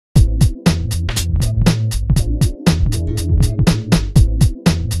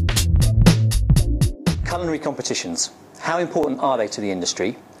Culinary competitions. How important are they to the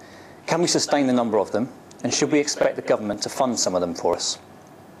industry? Can we sustain the number of them? And should we expect the government to fund some of them for us?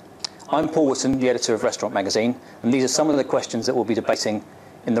 I'm Paul Wootton, the editor of Restaurant Magazine, and these are some of the questions that we'll be debating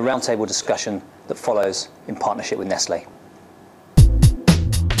in the roundtable discussion that follows in partnership with Nestlé.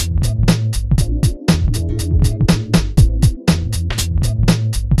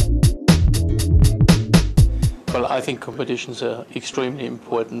 Well, I think competitions are extremely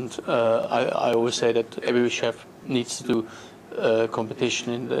important. I always say that every chef needs to do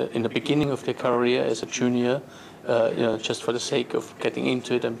competition in the beginning of their career as a junior, just for the sake of getting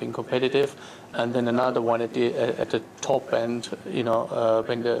into it and being competitive, and then another one at the top end,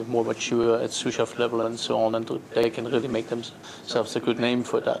 when they're more mature at sous chef level and so on, and they can really make themselves a good name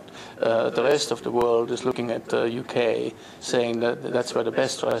for that. The rest of the world is looking at the UK, saying that that's where the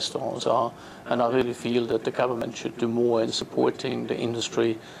best restaurants are, and I really feel that the government should do more in supporting the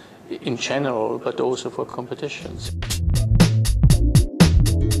industry in general, but also for competitions.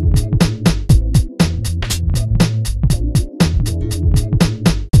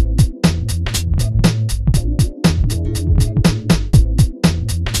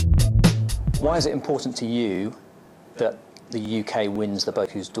 Why is it important to you that the UK wins the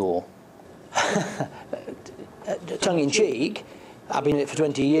Bocuse d'Or? Tongue-in-cheek, I've been in it for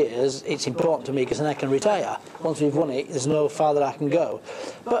 20 years, it's important to me because then I can retire. Once we've won it, there's no farther I can go.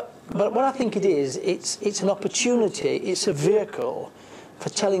 But what I think it is, it's an opportunity, it's a vehicle for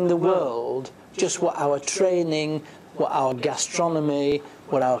telling the world just what our training, what our gastronomy,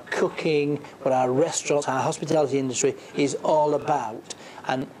 what our cooking, what our restaurants, our hospitality industry is all about.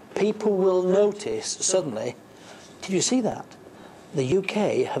 And people will notice suddenly, did you see that? The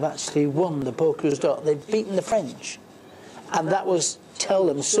UK have actually won the Bocuse d'Or. They've beaten the French. And that was tell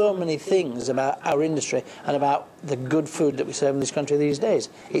them so many things about our industry and about the good food that we serve in this country these days.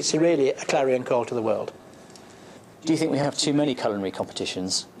 It's really a clarion call to the world. Do you think we have too many culinary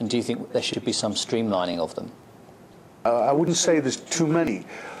competitions, and do you think there should be some streamlining of them? I wouldn't say there's too many,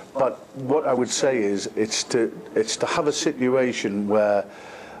 but what I would say is it's to have a situation where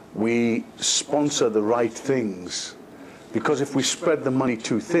we sponsor the right things, because if we spread the money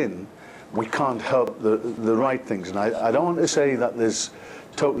too thin, we can't help the right things. And I don't want to say that there's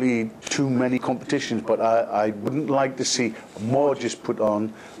totally too many competitions, but I wouldn't like to see more just put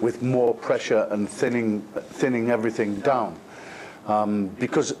on with more pressure and thinning everything down.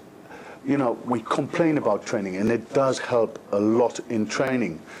 Because we complain about training, and it does help a lot in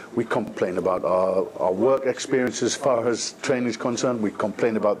training. We complain about our work experience as far as training is concerned. We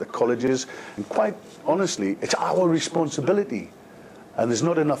complain about the colleges. And quite honestly, it's our responsibility. And there's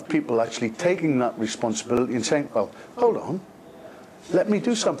not enough people actually taking that responsibility and saying, well, hold on, let me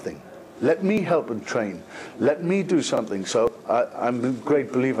do something. Let me help and train. Let me do something. So I'm a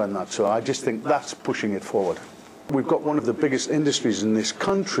great believer in that. So I just think that's pushing it forward. We've got one of the biggest industries in this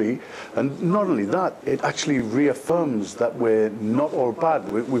country, and not only that, it actually reaffirms that we're not all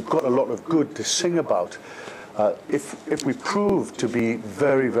bad. We've got a lot of good to sing about. If we prove to be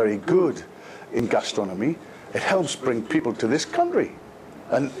very, very good in gastronomy, it helps bring people to this country.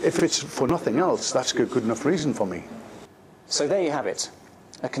 And if it's for nothing else, that's a good enough reason for me. So there you have it,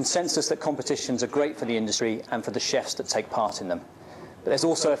 a consensus that competitions are great for the industry and for the chefs that take part in them. But there's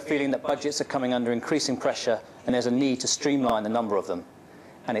also a feeling that budgets are coming under increasing pressure, and there's a need to streamline the number of them.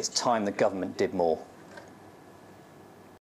 And it's time the government did more.